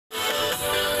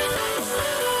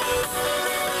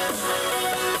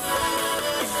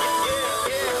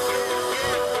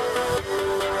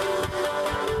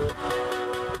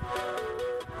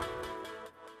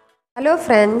Hello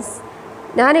friends,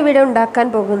 ഞാനിവിടെ ഉണ്ടാക്കാൻ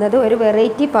പോകുന്നത് ഒരു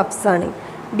വെറൈറ്റി പപ്സാണ്.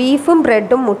 ബീഫും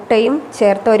ബ്രെഡും മുട്ടയും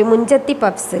ചേർത്ത ഒരു മുഞ്ചത്തി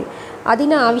പപ്സ്.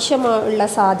 അതിനാവശ്യമുള്ള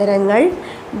സാധനങ്ങൾ: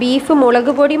 ബീഫ്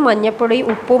മുളക് പൊടിയും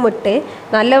മഞ്ഞൾപ്പൊടിയും ഉപ്പും ഇട്ട്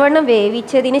നല്ലവണ്ണം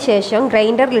വേവിച്ചതിന് ശേഷം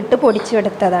ഗ്രൈൻഡറിലിട്ട്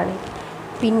പൊടിച്ചെടുത്തതാണ്.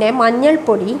 പിന്നെ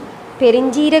മഞ്ഞൾപ്പൊടി,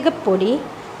 പെരിഞ്ജീരകപ്പൊടി,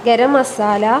 ഗരം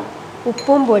മസാല,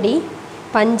 ഉപ്പും പൊടി,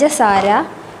 പഞ്ചസാര.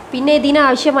 പിന്നെ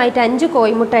ഇതിനാവശ്യമായിട്ട് 5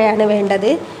 കോഴിമുട്ടയാണ്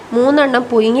വേണ്ടത്. 3 എണ്ണം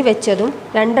പുഴുങ്ങി വെച്ചതും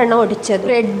 2 എണ്ണം ഒടിച്ചതും.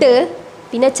 ബ്രെഡ്,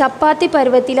 പിന്നെ ചപ്പാത്തി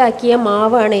പരുവത്തിലാക്കിയ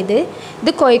മാവാണിത്.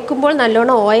 ഇത് കുഴക്കുമ്പോൾ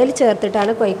നല്ലോണം ഓയിൽ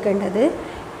ചേർത്തിട്ടാണ് കുഴക്കേണ്ടത്.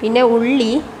 പിന്നെ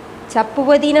ഉള്ളി,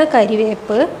 ചപ്പുപൊതിന,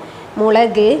 കരിവേപ്പ്,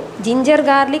 മുളക്, ജിഞ്ചർ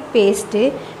ഗാർലിക് പേസ്റ്റ്,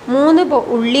 3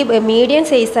 ഉള്ളി മീഡിയം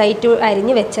സൈസായിട്ട്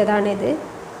അരിഞ്ഞ് വെച്ചതാണിത്.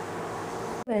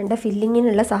 വേണ്ട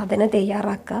ഫില്ലിങ്ങിനുള്ള സാധനം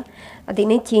തയ്യാറാക്കുക.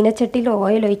 അതിന് ചീനച്ചട്ടിയിൽ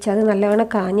ഓയിൽ ഒഴിച്ച് അത് നല്ലവണ്ണം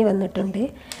കാഞ്ഞ് വന്നിട്ടുണ്ട്.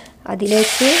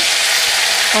 അതിലേക്ക്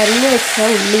അരിഞ്ഞ് വെച്ച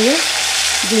ഉള്ളിയും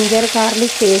ജിഞ്ചർ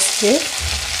ഗാർലിക് പേസ്റ്റ്,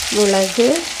 മുളക്,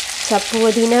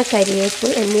 ചപ്പുപൊതിന, കരിവേപ്പ്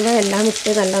എന്നിവ എല്ലാം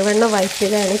ഇട്ട് നല്ലവണ്ണം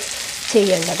വഴറ്റുകയാണ്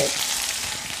ചെയ്യേണ്ടത്.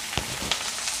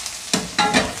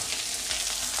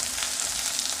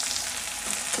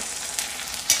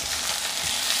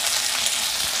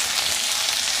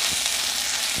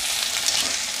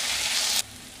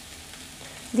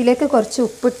 ഇതിലേക്ക് കുറച്ച്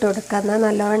ഉപ്പിട്ട് കൊടുക്കുക. എന്നാൽ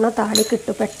നല്ലവണ്ണം താളി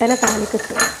കിട്ടും, പെട്ടെന്ന് താളി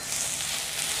കിട്ടും.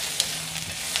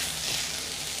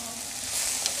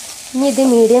 ഇനി ഇത്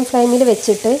മീഡിയം ഫ്ലെയിമിൽ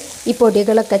വെച്ചിട്ട് ഈ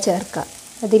പൊടികളൊക്കെ ചേർക്കാം.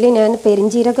 അതിൽ ഞാൻ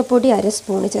പെരിഞ്ജീരകപ്പൊടി 1/2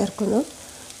 സ്പൂൺ ചേർക്കുന്നു,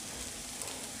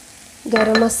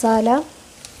 ഗരം മസാല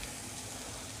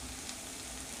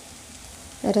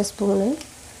 1/2 സ്പൂണ്,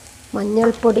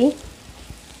 മഞ്ഞൾപ്പൊടി,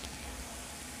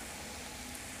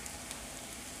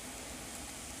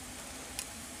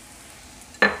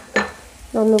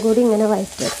 ഒന്നുകൂടി ഇങ്ങനെ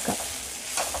വഴറ്റിയെടുക്കാം.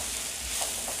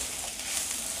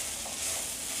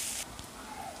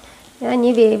 ഞാൻ ഈ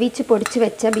വേവിച്ച് പൊടിച്ച്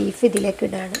വെച്ച ബീഫ് ഇതിലേക്ക്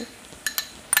ഇടാണ്.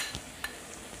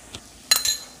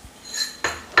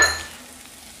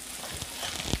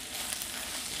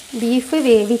 ബീഫ്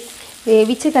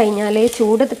വേവിച്ച് കഴിഞ്ഞാൽ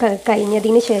ചൂട്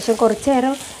കഴിഞ്ഞതിന് ശേഷം കുറച്ച്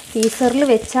നേരം ഫ്രീസറിൽ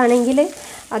വെച്ചാണെങ്കിൽ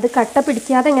അത് കട്ട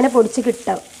പിടിക്കാതെ ഇങ്ങനെ പൊടിച്ച്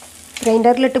കിട്ടും.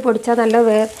 ഗ്രൈൻഡറിലിട്ട് പൊടിച്ചാൽ നല്ല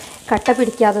കട്ട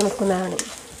പിടിക്കാതെ നിൽക്കുന്നതാണ്.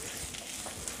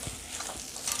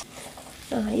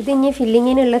 ഇതിനി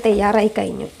ഫില്ലിങ്ങിനുള്ള തയ്യാറായി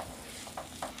കഴിഞ്ഞു.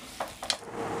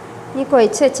 ഇനി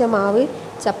കുഴച്ച് വെച്ച മാവ്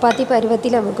ചപ്പാത്തി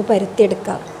പരുവത്തിൽ നമുക്ക്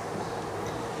പരത്തിയെടുക്കാം.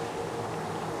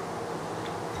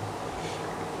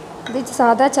 ഇത്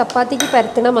സാധാ ചപ്പാത്തിക്ക്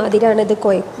പരത്തണ മാതിരിയാണ് ഇത്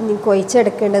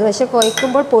കുഴച്ചെടുക്കേണ്ടത്. പക്ഷെ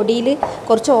കുഴക്കുമ്പോൾ പൊടിയിൽ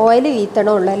കുറച്ച് ഓയിൽ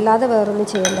വീത്തണമുള്ളൂ, അല്ലാതെ വേറൊന്നും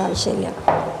ചെയ്യേണ്ട ആവശ്യമില്ല.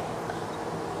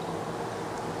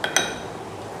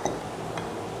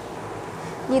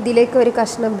 ഇനി ഇതിലേക്ക് ഒരു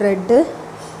കഷ്ണം ബ്രെഡ്,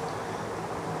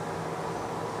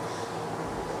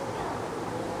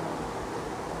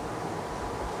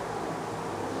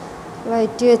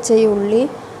 വഴറ്റി വെച്ച ഈ ഉള്ളി,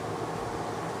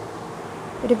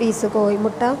 ഒരു പീസ്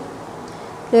കോഴിമുട്ട,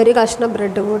 ഒരു കഷ്ണം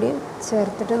ബ്രെഡ് കൂടി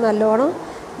ചേർത്തിട്ട് നല്ലോണം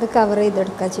ഇത് കവർ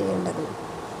ചെയ്തെടുക്കുക ചെയ്യേണ്ടത്.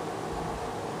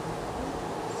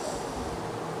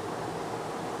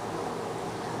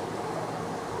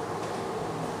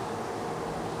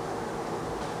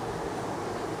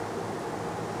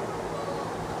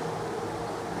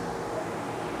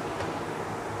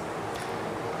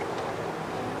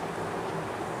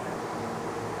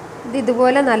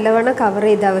 ഇതുപോലെ നല്ലവണ്ണം കവർ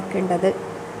ചെയ്താണ് വെക്കേണ്ടത്.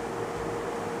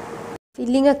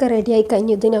 ഫില്ലിംഗ് ഒക്കെ റെഡിയായി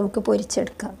കഴിഞ്ഞു. ഇത് നമുക്ക്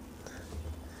പൊരിച്ചെടുക്കാം.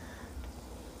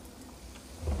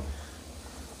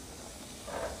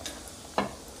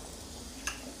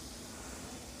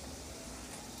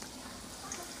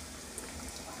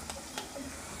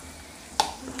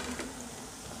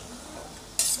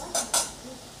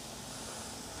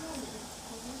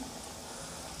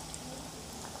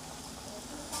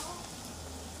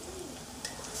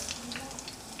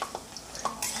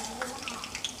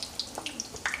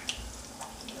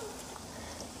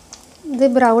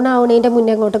 ഇത് ബ്രൗൺ ആവണതിൻ്റെ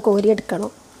മുന്നേ അങ്ങോട്ട്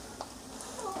കോരിയെടുക്കണം.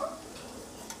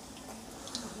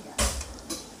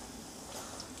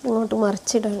 അങ്ങോട്ട്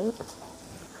മറിച്ചിടണം.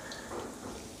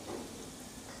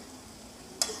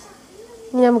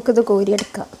 ഇനി നമുക്കിത്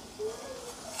കോരിയെടുക്കാം.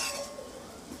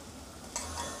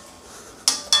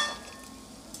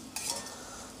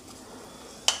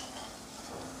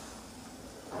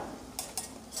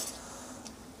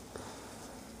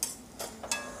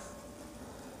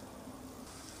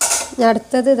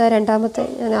 അടുത്തത് ഇതാ രണ്ടാമത്തെ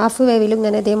ഹാഫ് വേവിലും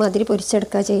ഇങ്ങനെ ഇതേമാതിരി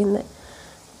പൊരിച്ചെടുക്കുക ചെയ്യുന്നത്.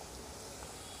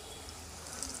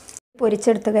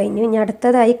 പൊരിച്ചെടുത്ത് കഴിഞ്ഞു. ഇനി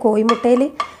അടുത്തതായി കോഴിമുട്ടയിൽ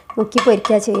മുക്കി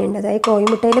പൊരിക്കുക ചെയ്യേണ്ടത്.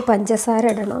 കോഴിമുട്ടയിൽ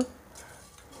പഞ്ചസാര ഇടണം.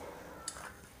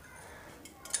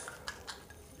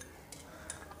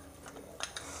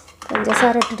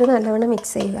 പഞ്ചസാര ഇട്ടിട്ട് നല്ലവണ്ണം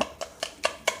മിക്സ് ചെയ്യുക.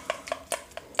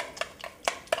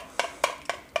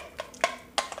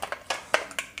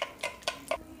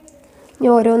 ഇനി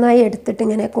ഓരോന്നായി എടുത്തിട്ട്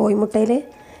ഇങ്ങനെ കോഴിമുട്ടയിൽ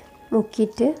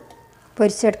മുക്കിയിട്ട്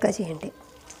പൊരിച്ചെടുക്കുക ചെയ്യേണ്ടത്.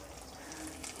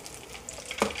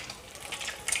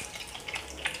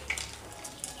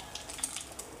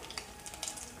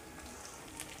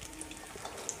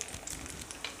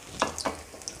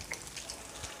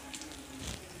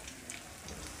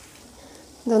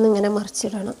 ഇതൊന്നും ഇങ്ങനെ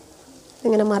മറിച്ചിടണം.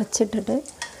 ഇങ്ങനെ മറിച്ചിട്ടിട്ട്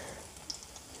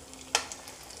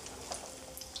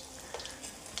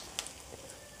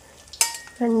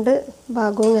രണ്ട്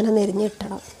ഭാഗവും ഇങ്ങനെ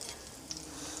നെരിഞ്ഞിട്ടണം.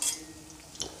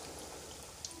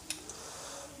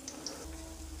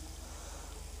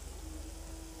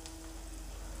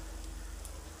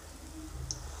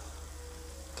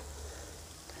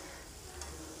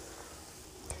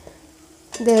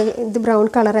 ഇത് ബ്രൗൺ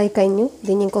കളറായി കഴിഞ്ഞു.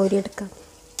 ഇത് ഞാൻ കോരിയെടുക്കാം.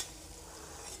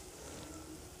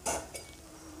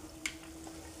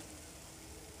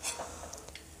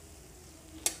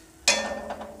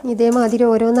 ഇതേമാതിരി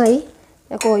ഓരോന്നായി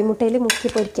കോഴിമുട്ടയിൽ മുക്കി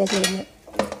പൊരിക്കുക ചെയ്യുന്നത്.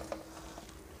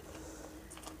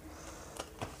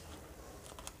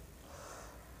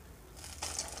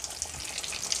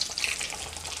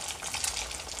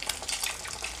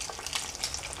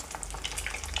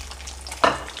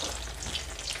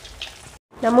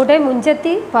 നമ്മുടെ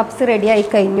മുഞ്ചത്തി പപ്സ് റെഡിയായി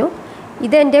കഴിഞ്ഞു.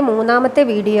 ഇതെൻ്റെ 3ാമത്തെ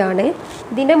വീഡിയോ ആണ്.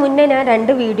 ഇതിൻ്റെ മുന്നേ ഞാൻ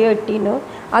 2 വീഡിയോ ഇട്ടിരുന്നു.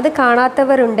 അത്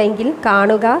കാണാത്തവരുണ്ടെങ്കിൽ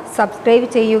കാണുക, സബ്സ്ക്രൈബ്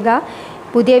ചെയ്യുക.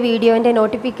 പുതിയ വീഡിയോൻ്റെ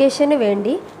നോട്ടിഫിക്കേഷന്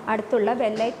വേണ്ടി അടുത്തുള്ള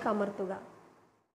ബെല്ലൈക്കൺ അമർത്തുക.